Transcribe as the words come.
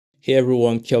Hey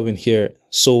everyone, Kelvin here.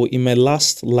 So in my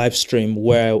last live stream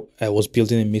where I was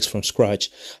building a mix from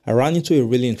scratch, I ran into a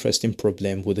really interesting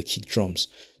problem with the kick drums.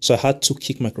 So I had two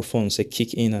kick microphones, a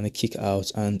kick in and a kick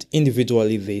out, and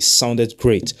individually they sounded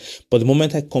great. But the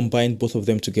moment I combined both of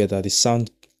them together, the sound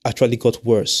actually got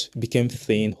worse. It became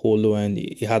thin, hollow, and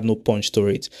it had no punch to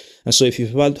it. And so if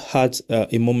you've ever had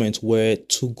a moment where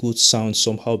two good sounds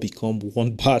somehow become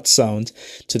one bad sound,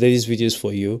 today's video is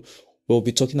for you. We'll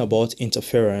be talking about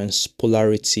interference,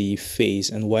 polarity, phase,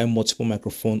 and why multiple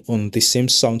microphones on the same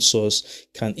sound source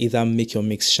can either make your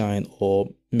mix shine or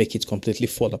make it completely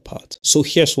fall apart. So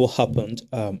here's what happened.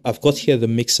 I've got here the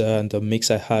mixer and the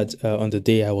mix I had on the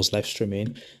day I was live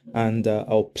streaming, and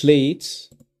I'll play it,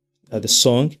 the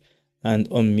song, and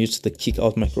unmute the kick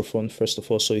out microphone first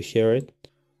of all so you hear it.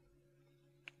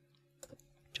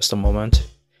 Just a moment.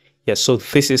 Yeah, so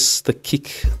this is the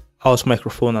kick out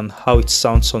microphone and how it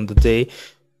sounds on the day.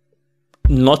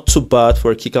 Not too bad for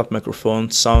a kick out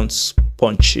microphone, sounds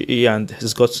punchy and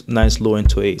has got nice low end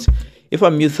to it. If I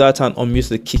mute that and unmute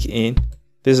the kick in,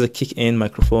 this is the kick in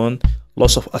microphone,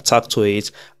 lots of attack to it,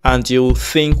 and you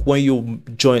think when you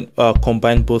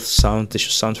combine both sounds, they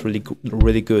should sound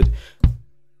really good.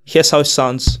 Here's how it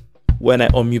sounds when I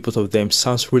unmute both of them.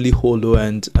 Sounds really hollow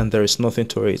and there is nothing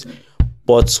to it.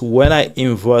 But when I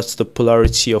invert the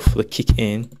polarity of the kick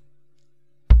in,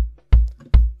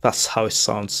 that's how it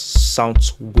sounds.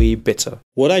 Sounds way better.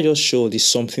 What I just showed is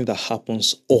something that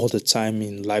happens all the time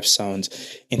in live sound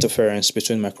interference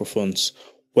between microphones.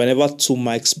 Whenever two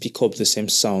mics pick up the same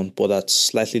sound but at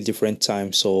slightly different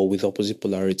times or with opposite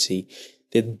polarity,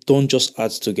 they don't just add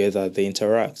together, they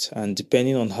interact. And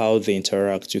depending on how they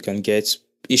interact, you can get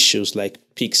issues like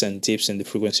peaks and dips in the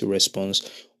frequency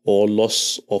response, or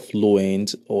loss of low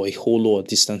end, or a hollow or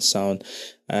distant sound,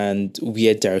 and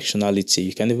weird directionality.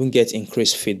 You can even get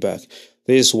increased feedback.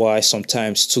 This is why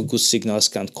sometimes two good signals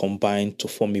can combine to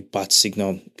form a bad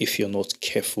signal if you're not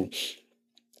careful.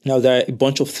 Now, there are a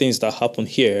bunch of things that happen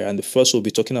here, and the first we'll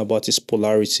be talking about is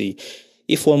polarity.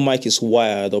 If one mic is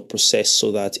wired or processed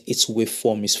so that its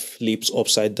waveform is flipped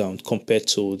upside down compared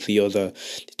to the other,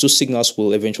 the two signals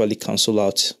will eventually cancel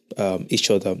out each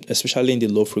other, especially in the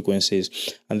low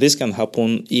frequencies. And this can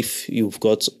happen if you've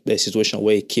got a situation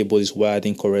where a cable is wired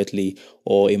incorrectly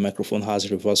or a microphone has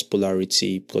reverse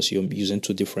polarity because you're using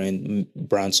two different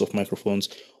brands of microphones,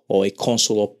 or a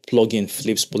console or plugin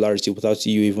flips polarity without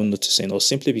you even noticing, or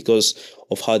simply because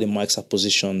of how the mics are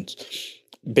positioned.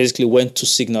 Basically, when two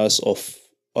signals of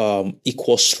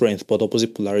equal strength but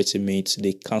opposite polarity meet,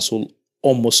 they cancel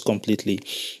almost completely.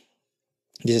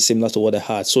 This is similar to what I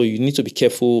had. So you need to be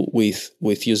careful with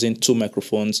using two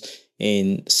microphones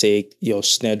in, say, your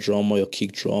snare drum or your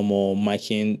kick drum, or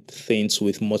miking things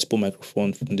with multiple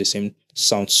microphones from the same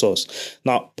sound source.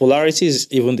 Now, polarity is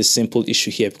even the simple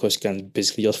issue here because you can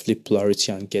basically just flip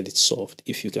polarity and get it solved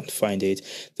if you can find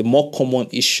it. The more common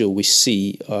issue we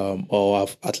see, or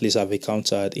at least I've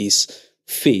encountered, is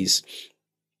phase.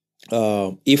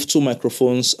 If two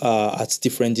microphones are at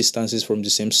different distances from the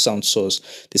same sound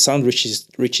source, the sound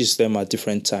reaches them at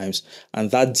different times,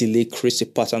 and that delay creates a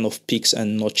pattern of peaks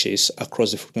and notches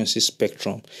across the frequency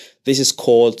spectrum. This is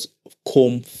called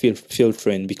comb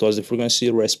filtering because the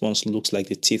frequency response looks like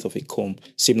the teeth of a comb,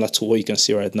 similar to what you can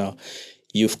see right now.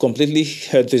 You've completely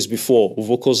heard this before,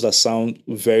 vocals that sound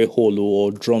very hollow,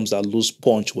 or drums that lose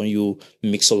punch when you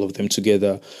mix all of them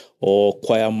together, or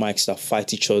choir mics that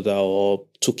fight each other, or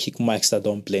two kick mics that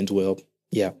don't blend well.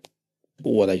 Yeah,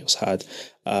 what I just had.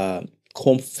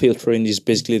 Comb filtering is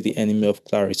basically the enemy of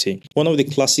clarity. One of the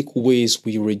classic ways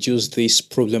we reduce this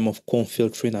problem of comb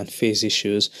filtering and phase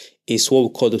issues is what we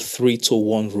call the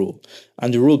 3-to-1 rule.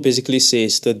 And the rule basically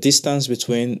says the distance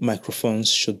between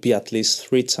microphones should be at least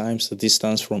 3 times the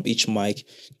distance from each mic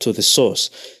to the source.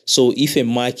 So if a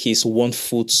mic is 1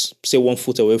 foot, say 1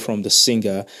 foot away from the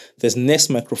singer, the next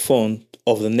microphone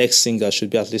of the next singer should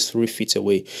be at least 3 feet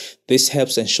away. This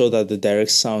helps ensure that the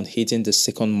direct sound hitting the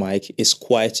second mic is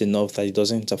quiet enough that it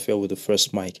doesn't interfere with the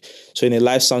first mic. So in a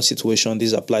live sound situation,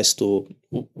 this applies to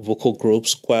vocal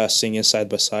groups, choir singing side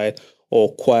by side,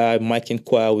 or choir, miking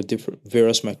choir with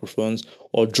various microphones,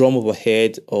 or drum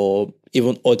overhead, or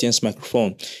even audience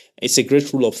microphone. It's a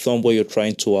great rule of thumb where you're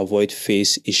trying to avoid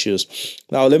phase issues.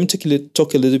 Now, let me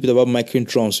talk a little bit about miking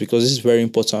drums because this is very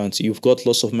important. You've got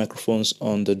lots of microphones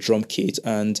on the drum kit,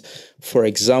 and For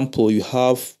example, you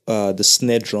have the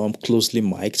snare drum closely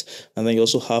mic'd, and then you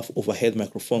also have overhead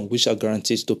microphone, which are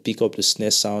guaranteed to pick up the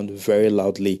snare sound very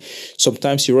loudly.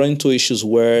 Sometimes you run into issues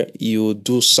where you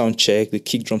do sound check, the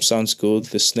kick drum sounds good,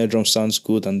 the snare drum sounds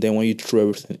good, and then when you throw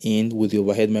everything in with the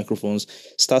overhead microphones,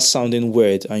 it starts sounding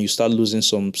weird and you start losing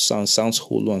some sounds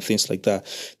hollow and things like that.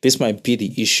 This might be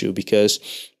the issue, because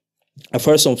I've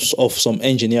heard of some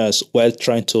engineers while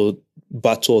trying to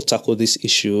battle or tackle this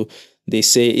issue. They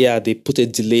say, yeah, they put a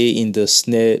delay in the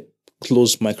snare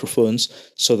closed microphones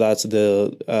so that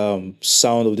the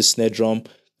sound of the snare drum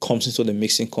comes into the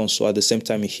mixing console at the same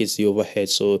time it hits the overhead.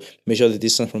 So measure the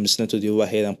distance from the snare to the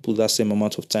overhead and put that same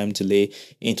amount of time delay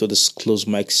into the closed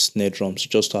mic snare drums,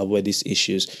 just to avoid these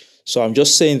issues. So I'm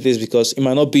just saying this because it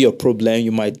might not be your problem.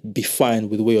 You might be fine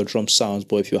with the way your drum sounds,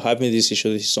 but if you're having this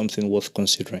issue, this is something worth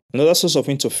considering. Another source of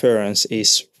interference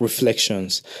is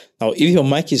reflections. Now, if your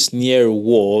mic is near a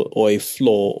wall or a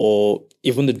floor or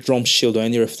even the drum shield or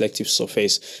any reflective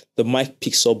surface, the mic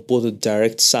picks up both the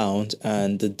direct sound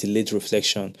and the delayed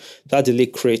reflection. That delay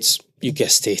creates, you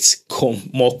guessed it,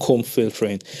 more comb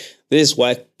filtering. This is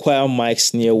why choir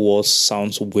mics near walls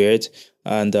sounds weird,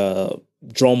 and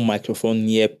drum microphone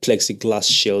near plexiglass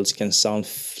shields can sound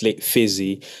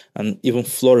fizzy, and even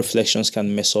floor reflections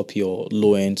can mess up your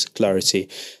low end clarity.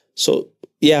 So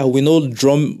yeah, we know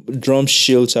drum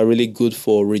shields are really good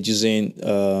for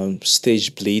reducing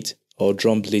stage bleed or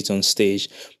drum bleed on stage,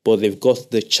 but they've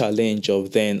got the challenge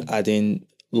of then adding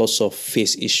lots of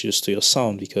phase issues to your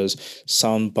sound, because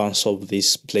sound bounce off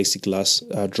these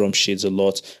plexiglass drum shields a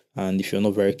lot. And if you're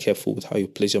not very careful with how you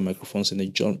place your microphones in the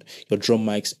your drum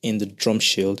mics in the drum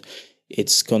shield,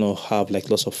 it's gonna have like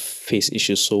lots of phase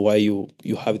issues. So while you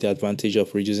have the advantage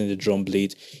of reducing the drum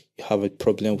bleed, you have a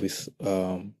problem with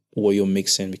what you're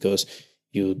mixing, because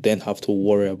you then have to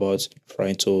worry about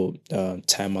trying to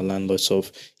time align lots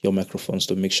of your microphones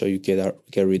to make sure you get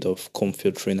rid of comb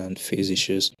filtering and phase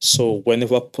issues. So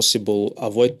whenever possible,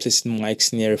 avoid placing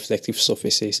mics near reflective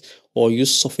surfaces, or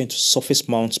use surface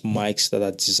mount mics that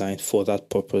are designed for that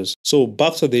purpose. So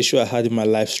back to the issue I had in my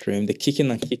live stream, the kick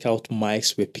in and kick out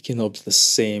mics were picking up the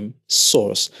same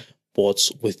source, but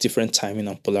with different timing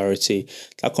and polarity.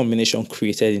 That combination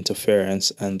created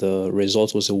interference, and the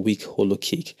result was a weak hollow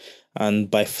kick.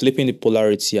 And by flipping the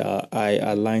polarity, I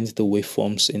aligned the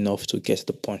waveforms enough to get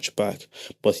the punch back.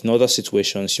 But in other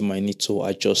situations, you might need to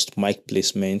adjust mic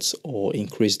placement or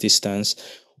increase distance,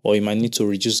 or you might need to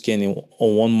reduce gain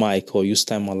on one mic or use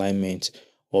time alignment,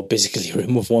 or basically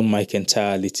remove one mic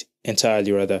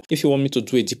entirely rather. If you want me to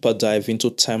do a deeper dive into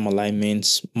time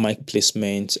alignments, mic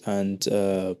placement, and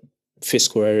phase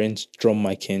coherent drum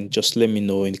miking, just let me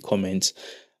know in the comments.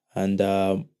 And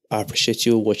I appreciate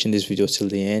you watching this video till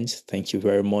the end. Thank you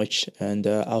very much, and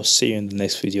I'll see you in the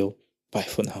next video. Bye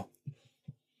for now.